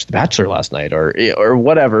 did you watch The Bachelor last night or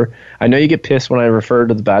whatever? I know you get pissed when I refer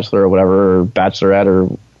to The Bachelor or whatever, or Bachelorette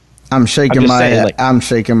or. I'm shaking my head. I'm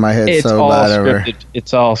shaking my head so bad over.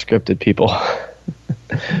 It's all scripted, people.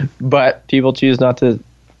 But people choose not to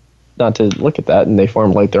look at that, and they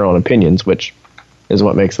formulate their own opinions, which is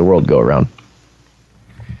what makes the world go around.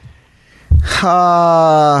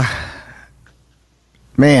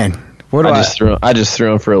 Man, what do I just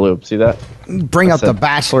threw him for a loop. See that? Bring up The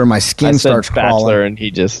Bachelor, my skin starts crawling. Bachelor, and he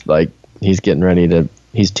just he's getting ready to.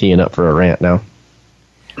 He's teeing up for a rant now.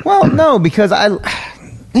 Well, no, because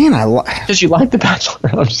because you like The Bachelor.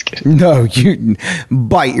 I'm just kidding. No, you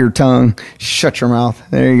bite your tongue, shut your mouth.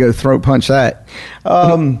 There you go, throat punch that.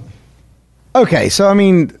 Okay, so I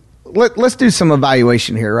mean, let's do some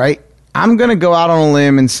evaluation here, right? I'm going to go out on a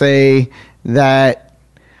limb and say that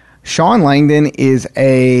Sean Langdon is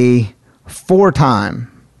a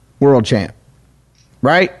 4-time world champ,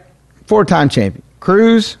 right? 4-time champion.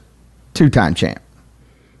 Cruz, 2-time champ.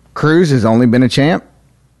 Cruz has only been a champ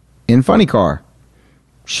in funny car.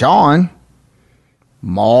 Sean,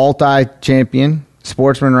 multi-champion,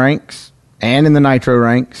 sportsman ranks, and in the nitro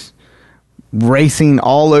ranks, racing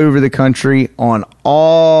all over the country on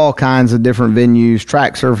all kinds of different venues,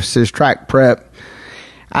 track surfaces, track prep.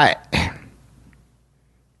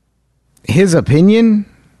 His opinion,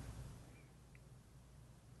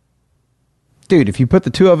 dude, if you put the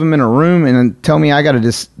two of them in a room and tell me I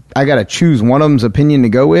gotta choose one of them's opinion to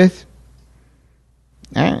go with,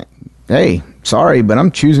 hey, sorry, but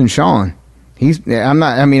I'm choosing Sean. I'm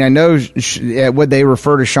not. I mean, I know what they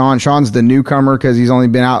refer to Sean. Sean's the newcomer because he's only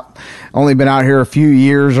been out here a few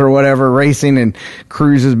years or whatever racing, and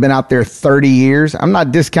Cruz has been out there 30 years. I'm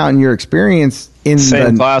not discounting your experience in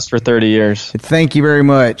same class for 30 years. Thank you very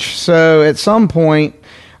much. So at some point,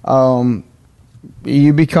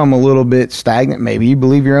 you become a little bit stagnant. Maybe you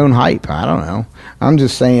believe your own hype. I don't know. I'm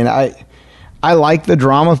just saying. I like the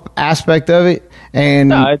drama aspect of it, and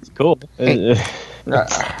no, it's cool.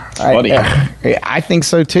 I think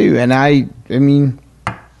so too, and I mean,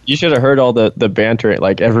 You should have heard all the banter.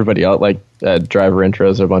 Like everybody else, like driver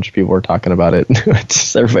intros, a bunch of people were talking about it.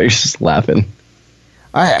 Just everybody's just laughing.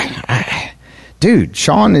 Dude,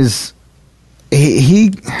 Sean is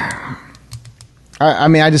I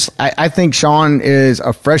think Sean is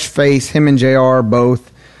a fresh face. Him and JR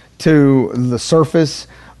both to the surface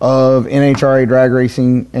of NHRA drag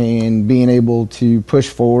racing and being able to push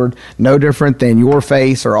forward. No different than your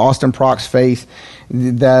face or Austin Proc's face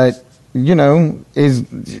that, you know, is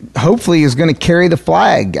hopefully is going to carry the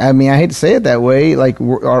flag. I mean, I hate to say it that way, like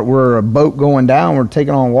we're a boat going down, we're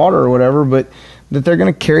taking on water or whatever, but that they're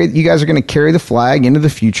going to carry, you guys are going to carry the flag into the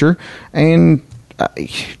future and,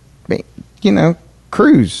 you know,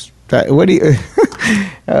 cruise. What do you,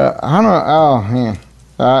 I don't know. Oh man.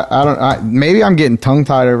 Maybe I'm getting tongue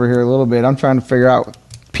tied over here a little bit. I'm trying to figure out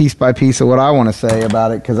piece by piece of what I want to say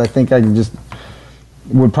about it. Cause I think I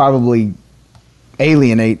would probably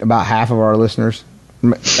alienate about half of our listeners.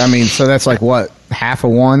 I mean, so that's like what, half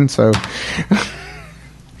of one. So,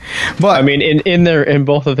 but I mean, in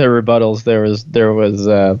both of their rebuttals,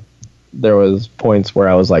 there was points where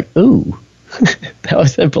I was like, ooh, that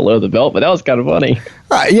was below the belt, but that was kind of funny.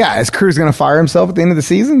 Yeah, is Cruz going to fire himself at the end of the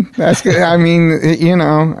season? That's good. I mean, you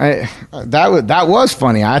know, that was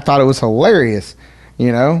funny. I thought it was hilarious.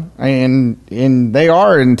 You know, and they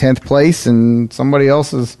are in 10th place, and somebody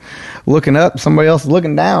else is looking up, somebody else is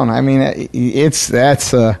looking down. I mean,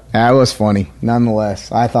 that was funny.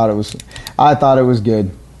 Nonetheless, I thought it was good. I thought it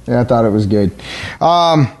was good.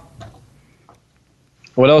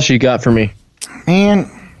 What else you got for me? And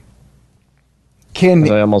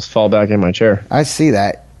I almost fall back in my chair. I see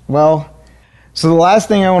that. Well, so the last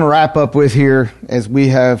thing I want to wrap up with here, as we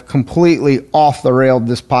have completely off the railed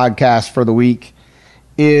this podcast for the week,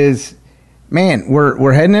 is, man,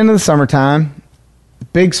 we're heading into the summertime.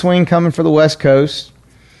 Big swing coming for the West Coast.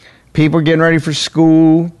 People are getting ready for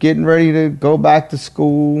school, getting ready to go back to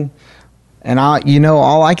school. And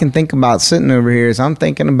all I can think about sitting over here is I'm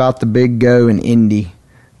thinking about the big go in Indy,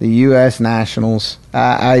 the U.S. Nationals.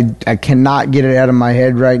 I cannot get it out of my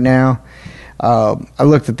head right now. I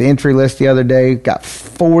looked at the entry list the other day. Got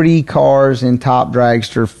 40 cars in Top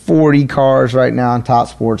Dragster, 40 cars right now in Top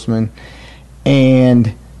Sportsman.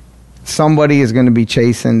 And somebody is going to be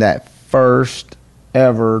chasing that first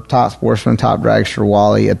ever Top Sportsman, Top Dragster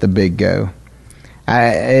Wally at the Big Go.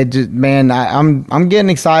 I'm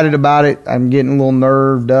getting excited about it. I'm getting a little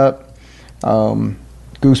nerved up,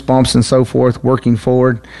 goosebumps and so forth, working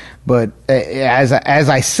forward. But as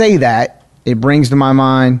I say that, it brings to my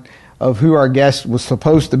mind of who our guest was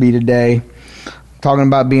supposed to be today. Talking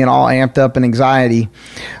about being all amped up and anxiety.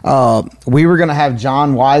 We were going to have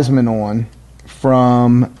John Wiseman on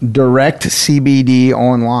from Direct CBD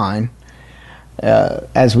Online.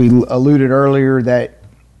 As we alluded earlier, that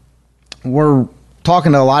we're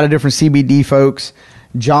talking to a lot of different CBD folks.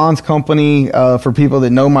 John's company, for people that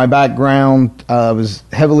know my background, was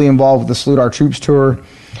heavily involved with the Salute Our Troops tour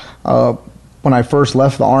when I first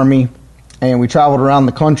left the Army, and we traveled around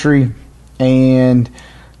the country. And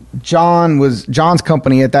John's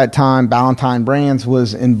company at that time, Ballantine Brands,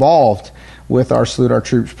 was involved with our Salute Our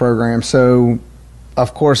Troops program. So,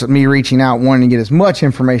 of course, me reaching out, wanting to get as much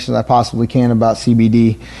information as I possibly can about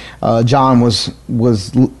CBD, John was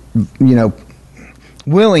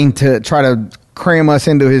willing to try to cram us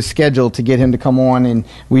into his schedule to get him to come on, and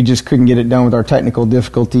we just couldn't get it done with our technical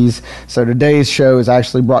difficulties. So today's show is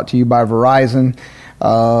actually brought to you by Verizon,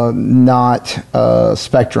 not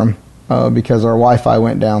Spectrum, because our Wi-Fi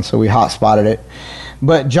went down, so we hotspotted it.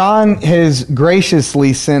 But John has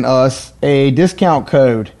graciously sent us a discount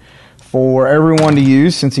code for everyone to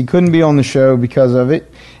use, since he couldn't be on the show because of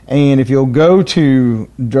it. And if you'll go to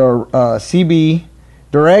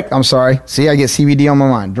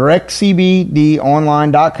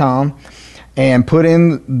directcbdonline.com and put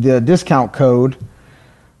in the discount code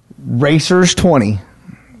RACERS20,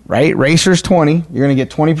 right? RACERS20. You're going to get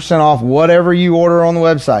 20% off whatever you order on the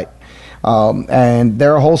website. And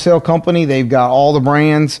they're a wholesale company. They've got all the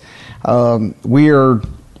brands. We are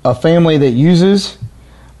a family that uses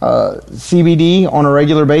CBD on a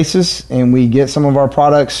regular basis, and we get some of our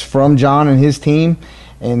products from John and his team.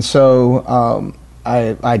 And so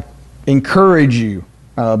I encourage you,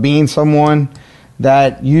 being someone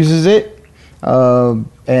that uses it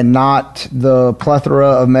and not the plethora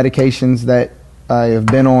of medications that I have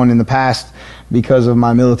been on in the past because of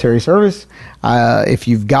my military service. If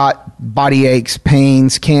you've got body aches,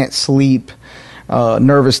 pains, can't sleep,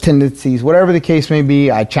 nervous tendencies, whatever the case may be,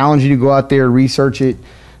 I challenge you to go out there, research it,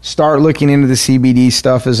 start looking into the CBD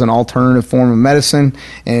stuff as an alternative form of medicine.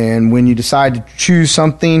 And when you decide to choose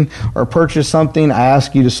something or purchase something, I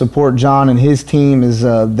ask you to support John and his team as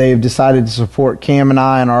they have decided to support Cam and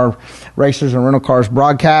I and our Racers and Rental Cars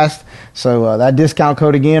broadcast. So that discount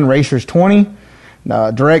code again, Racers20,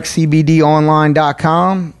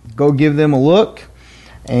 directcbdonline.com. Go give them a look.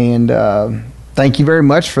 And thank you very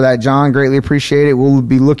much for that, John. Greatly appreciate it. We'll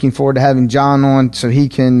be looking forward to having John on so he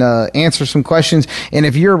can answer some questions. And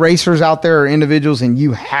if you're racers out there or individuals and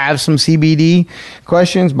you have some CBD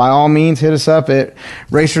questions, by all means, hit us up at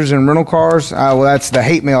Racers and Rental Cars. Well, that's the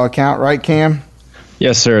hate mail account, right, Cam?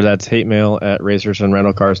 Yes, sir. That's hate mail at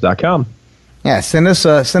racersandrentalcars.com. Yeah, send us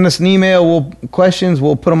an email. Questions.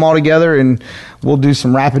 We'll put them all together, and we'll do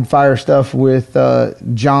some rapid fire stuff with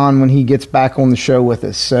John when he gets back on the show with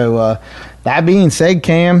us. So that being said,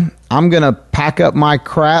 Cam, I'm gonna pack up my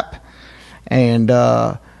crap, and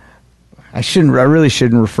I really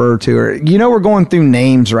shouldn't refer to her. You know, we're going through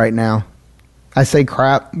names right now. I say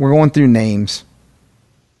crap. We're going through names.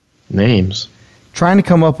 Names. Trying to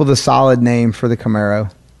come up with a solid name for the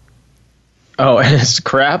Camaro. Oh, it's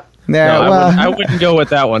crap. Yeah, no, well, I wouldn't go with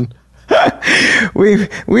that one.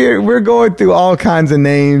 We're going through all kinds of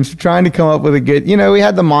names, trying to come up with a good. You know, we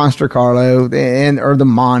had the Monster Carlo or the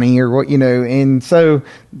Monty or what, you know, and so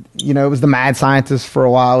it was the Mad Scientist for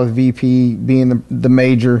a while with VP being the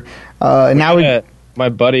major. And now my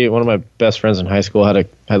buddy, one of my best friends in high school, had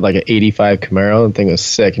like an '85 Camaro. The thing was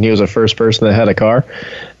sick, and he was the first person that had a car.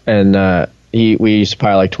 And we used to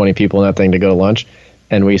pile like 20 people in that thing to go to lunch,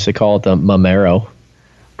 and we used to call it the Mamero.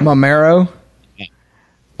 Mamero?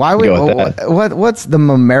 Why would what's the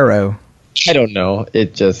Mamero? I don't know.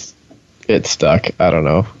 It stuck. I don't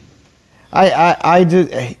know. I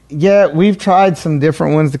just we've tried some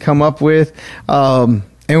different ones to come up with. And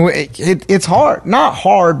it's hard. Not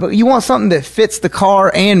hard, but you want something that fits the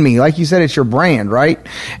car and me. Like you said, it's your brand, right?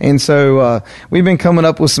 And so we've been coming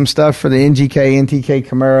up with some stuff for the NTK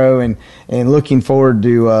Camaro and looking forward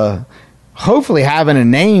to hopefully having a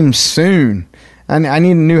name soon. I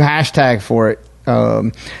need a new hashtag for it.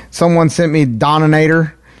 Someone sent me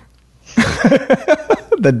Doninator.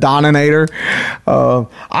 The Doninator.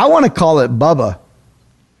 I want to call it Bubba.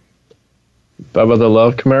 Bubba the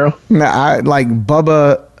Love Camaro? No, I like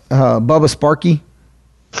Bubba Sparky.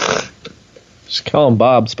 Just call him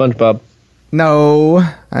Bob, SpongeBob. No,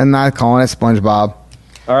 I'm not calling it SpongeBob.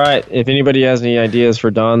 All right. If anybody has any ideas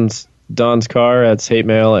for Don's car, that's hate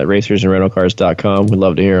mail at racersandrentalcars.com. We'd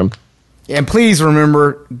love to hear them. And please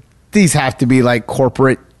remember, these have to be like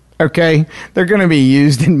corporate, okay? They're going to be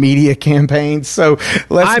used in media campaigns. So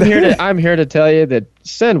I'm here to tell you that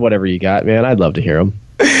send whatever you got, man. I'd love to hear them.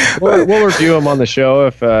 We'll review them on the show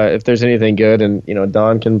if there's anything good, and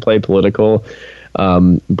Don can play political,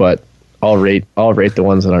 but I'll rate the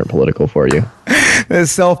ones that aren't political for you. The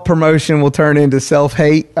self-promotion will turn into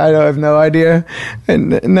self-hate. I have no idea,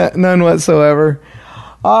 and none whatsoever.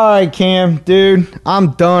 All right, Cam, dude,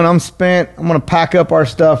 I'm done. I'm spent. I'm going to pack up our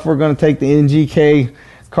stuff. We're going to take the NGK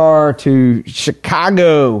car to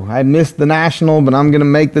Chicago. I missed the national, but I'm going to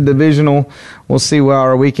make the divisional. We'll see where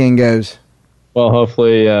our weekend goes. Well,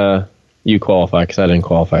 hopefully you qualify, because I didn't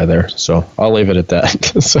qualify there. So I'll leave it at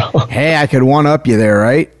that. So hey, I could one-up you there,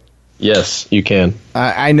 right? Yes, you can.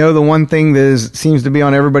 I know the one thing that seems to be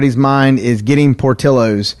on everybody's mind is getting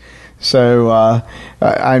Portillo's. So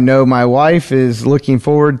I know my wife is looking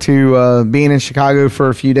forward to being in Chicago for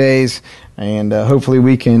a few days, and hopefully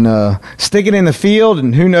we can stick it in the field,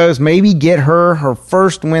 and who knows, maybe get her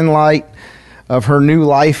first win light of her new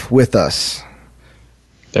life with us.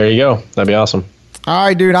 There you go. That'd be awesome. All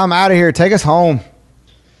right, dude, I'm out of here. Take us home.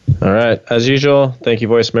 All right. As usual, thank you,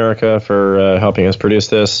 Voice America, for helping us produce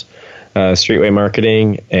this. Streetway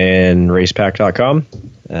Marketing and racepack.com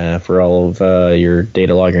for all of your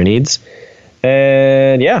data logger needs.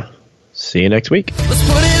 And yeah, see you next week. Let's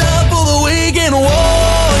put it